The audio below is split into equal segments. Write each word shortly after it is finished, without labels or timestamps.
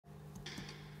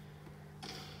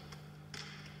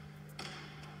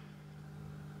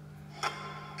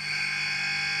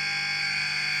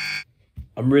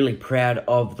I'm really proud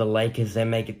of the Lakers. They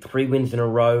make it 3 wins in a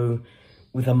row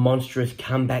with a monstrous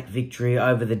comeback victory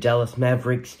over the Dallas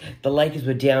Mavericks. The Lakers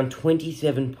were down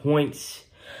 27 points,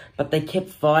 but they kept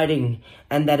fighting,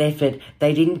 and that effort,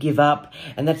 they didn't give up,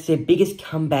 and that's their biggest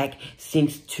comeback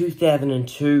since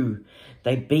 2002.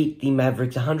 They beat the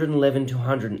Mavericks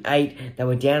 111-108. They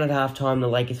were down at halftime, the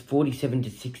Lakers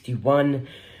 47-61.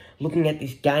 Looking at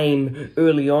this game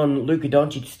early on, Luka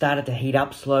Doncic started to heat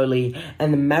up slowly,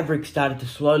 and the Mavericks started to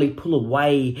slowly pull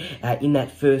away in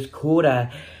that first quarter.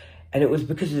 And it was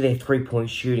because of their three-point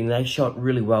shooting. They shot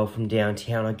really well from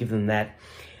downtown, I'll give them that.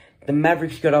 The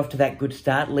Mavericks got off to that good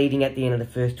start, leading at the end of the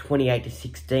first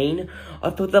 28-16. I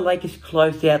thought the Lakers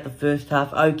closed out the first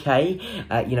half okay,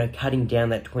 cutting down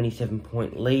that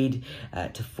 27-point lead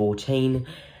to 14.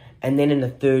 And then in the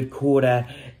third quarter,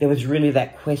 there was really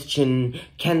that question,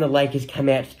 can the Lakers come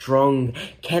out strong?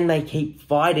 Can they keep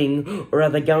fighting, or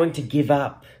are they going to give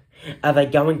up? Are they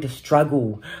going to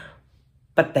struggle?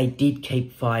 But they did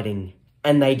keep fighting,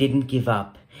 and they didn't give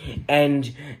up.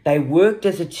 And they worked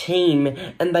as a team,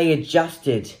 and they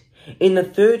adjusted. In the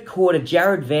third quarter,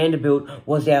 Jared Vanderbilt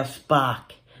was our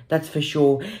spark. That's for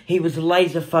sure. He was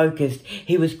laser focused.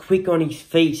 He was quick on his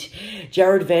feet.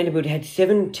 Jared Vanderbilt had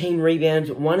 17 rebounds,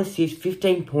 1 assist,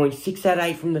 15 points, 6 out of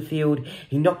 8 from the field.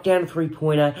 He knocked down a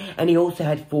three-pointer, and he also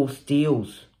had 4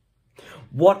 steals.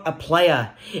 What a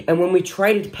player. And when we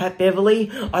traded Pat Beverley,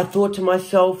 I thought to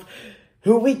myself,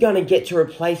 who are we going to get to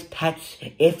replace Pat's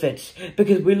efforts?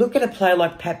 Because we look at a player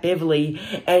like Pat Beverley,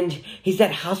 and he's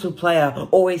that hustle player,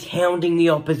 always hounding the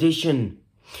opposition.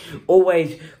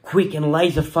 Always quick and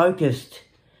laser focused.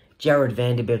 Jared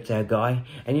Vanderbilt's our guy.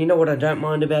 And you know what I don't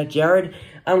mind about Jared?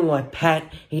 Unlike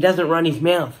Pat, he doesn't run his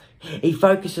mouth. He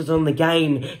focuses on the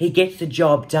game. He gets the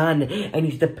job done. And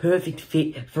he's the perfect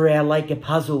fit for our Laker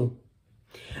puzzle.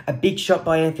 A big shot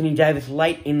by Anthony Davis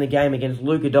late in the game against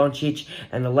Luka Doncic.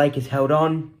 And the Lakers held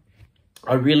on.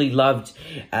 I really loved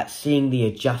seeing the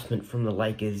adjustment from the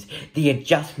Lakers. The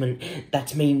adjustment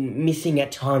that's been missing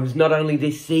at times, not only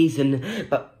this season,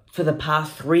 but for the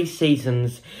past 3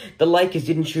 seasons. The Lakers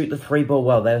didn't shoot the 3-ball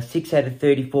well. They were 6 out of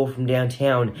 34 from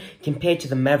downtown, compared to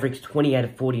the Mavericks 20 out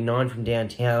of 49 from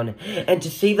downtown. And to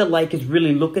see the Lakers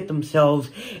really look at themselves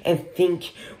and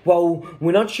think, well,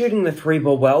 we're not shooting the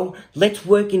 3-ball well. Let's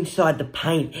work inside the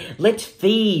paint. Let's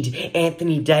feed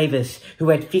Anthony Davis, who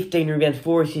had 15 rebounds,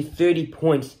 4 assists, 30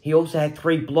 points. He also had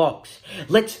 3 blocks.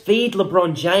 Let's feed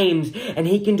LeBron James, and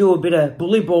he can do a bit of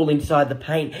bully ball inside the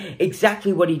paint.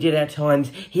 Exactly what he did at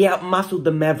times. He outmuscled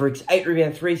the Mavericks. 8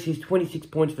 rebounds, 3 assists, 26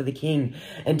 points for the King.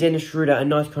 And Dennis Schroeder, a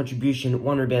nice contribution.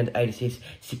 1 rebound, 8 assists,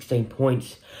 16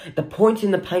 points. The points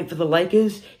in the paint for the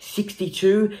Lakers,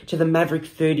 62 to the Mavericks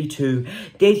 32.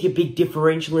 There's your big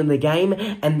differential in the game,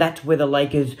 and that's where the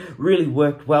Lakers really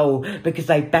worked well, because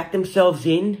they backed themselves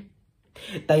in.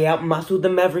 They outmuscled the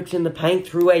Mavericks in the paint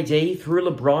through AD, through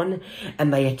LeBron,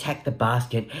 and they attacked the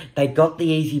basket. They got the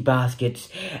easy baskets.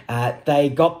 They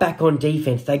got back on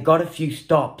defense. They got a few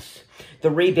stops.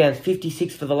 The rebounds,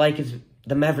 56 for the Lakers.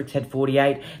 The Mavericks had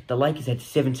 48. The Lakers had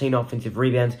 17 offensive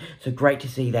rebounds. So great to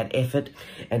see that effort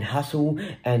and hustle,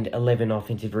 and 11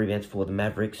 offensive rebounds for the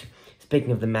Mavericks.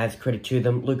 Speaking of the Mavs, credit to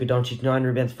them. Luka Doncic, 9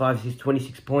 rebounds, 5 assists,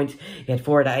 26 points. He had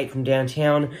 4 out of 8 from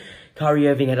downtown. Kyrie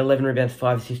Irving had 11 rebounds,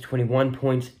 5 assists, 21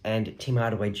 points. And Tim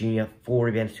Hardaway Jr., 4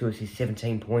 rebounds, 2 assists,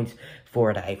 17 points.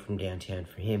 4 out of 8 from downtown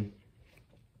for him.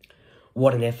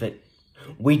 What an effort.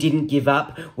 We didn't give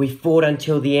up. We fought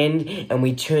until the end, and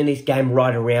we turned this game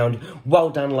right around. Well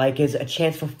done, Lakers. A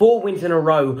chance for 4 wins in a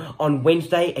row on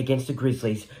Wednesday against the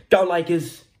Grizzlies. Go,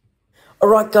 Lakers!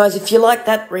 Alright guys, if you like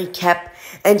that recap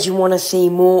and you want to see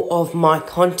more of my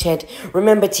content,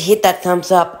 remember to hit that thumbs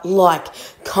up, like,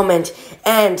 comment,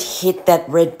 and hit that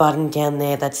red button down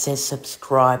there that says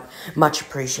subscribe. Much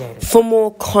appreciated. For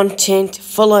more content,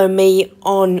 follow me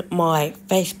on my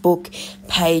Facebook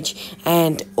page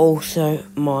and also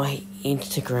my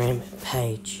Instagram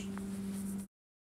page.